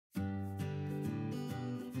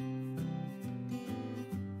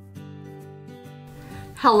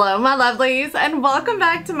Hello my lovelies, and welcome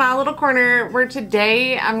back to my little corner where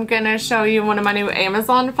today I'm gonna show you one of my new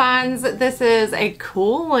Amazon finds. This is a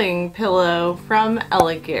cooling pillow from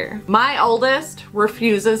Elegear. My oldest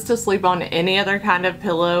refuses to sleep on any other kind of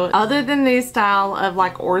pillow other than these style of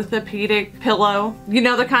like orthopedic pillow. You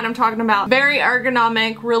know the kind I'm talking about. Very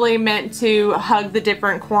ergonomic, really meant to hug the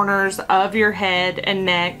different corners of your head and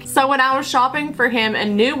neck. So when I was shopping for him a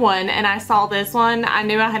new one and I saw this one, I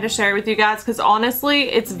knew I had to share it with you guys because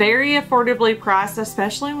honestly it's very affordably priced,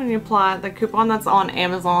 especially when you apply the coupon that's on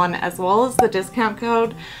Amazon as well as the discount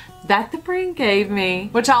code that the brand gave me,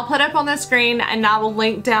 which I'll put up on the screen and I will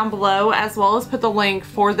link down below, as well as put the link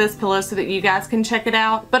for this pillow so that you guys can check it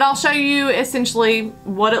out. But I'll show you essentially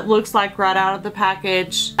what it looks like right out of the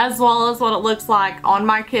package, as well as what it looks like on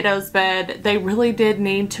my kiddo's bed. They really did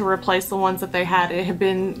need to replace the ones that they had. It had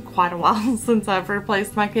been quite a while since I've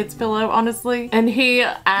replaced my kid's pillow, honestly. And he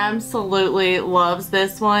absolutely loves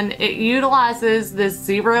this one. It utilizes this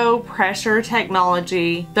zero pressure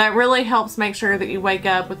technology that really helps make sure that you wake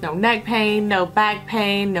up with no neck pain, no back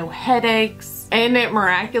pain, no headaches, and it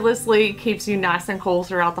miraculously keeps you nice and cool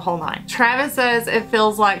throughout the whole night. Travis says it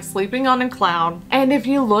feels like sleeping on a cloud, and if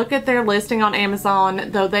you look at their listing on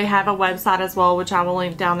Amazon, though they have a website as well, which I will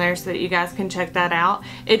link down there so that you guys can check that out,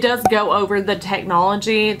 it does go over the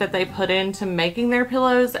technology that they put into making their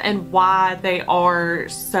pillows and why they are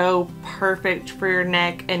so perfect for your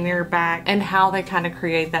neck and your back, and how they kind of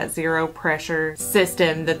create that zero pressure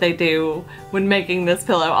system that they do when making this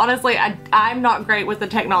pillow. Honestly, I'm not great with the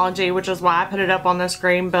technology, which is why I put it up on the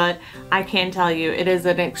screen, but I can tell you it is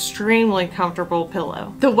an extremely comfortable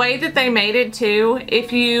pillow. The way that they made it too,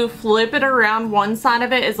 if you flip it around, one side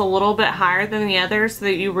of it is a little bit higher than the other so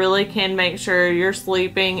that you really can make sure you're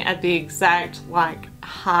sleeping at the exact like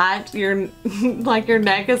height your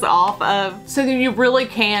neck is off of, so that you really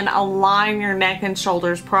can align your neck and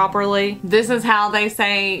shoulders properly. This is how they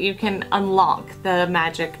say you can unlock the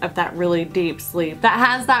magic of that really deep sleep that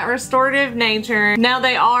has that restorative nature. Now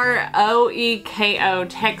they are OEKO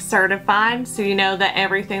tech certified, so you know that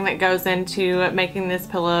everything that goes into making this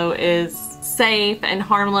pillow is safe and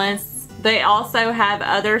harmless. They also have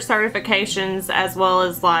other certifications as well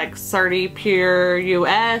as like CertiPure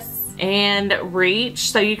US and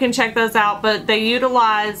Reach, so you can check those out, but they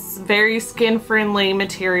utilize very skin friendly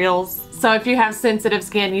materials, so if you have sensitive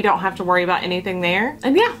skin you don't have to worry about anything there.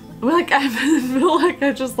 And yeah, like I feel like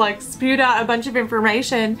I just like spewed out a bunch of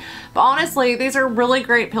information, but honestly these are really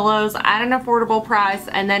great pillows at an affordable price,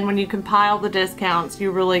 and then when you compile the discounts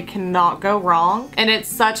you really cannot go wrong. And it's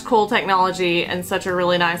such cool technology and such a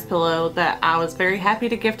really nice pillow that I was very happy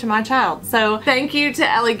to gift to my child. So thank you to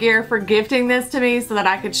Elegear for gifting this to me so that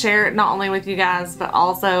I could share it not only with you guys but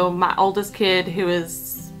also my oldest kid, who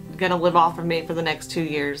is gonna live off of me for the next 2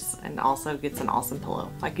 years and also gets an awesome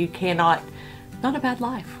pillow. Like, you cannot, not a bad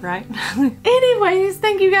life, right? Anyways,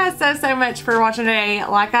 thank you guys so much for watching today.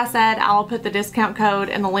 Like I said, I'll put the discount code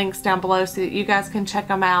and the links down below so that you guys can check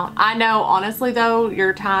them out. I know, honestly though,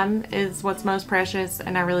 your time is what's most precious,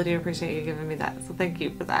 and I really do appreciate you giving me that, so thank you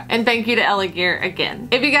for that. And thank you to Elegear again.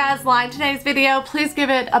 If you guys liked today's video, please give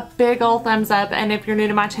it a big old thumbs up, and if you're new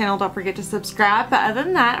to my channel, don't forget to subscribe. But other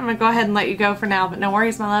than that, I'm gonna go ahead and let you go for now, but no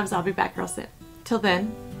worries my loves, I'll be back real soon. Till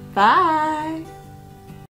then, bye!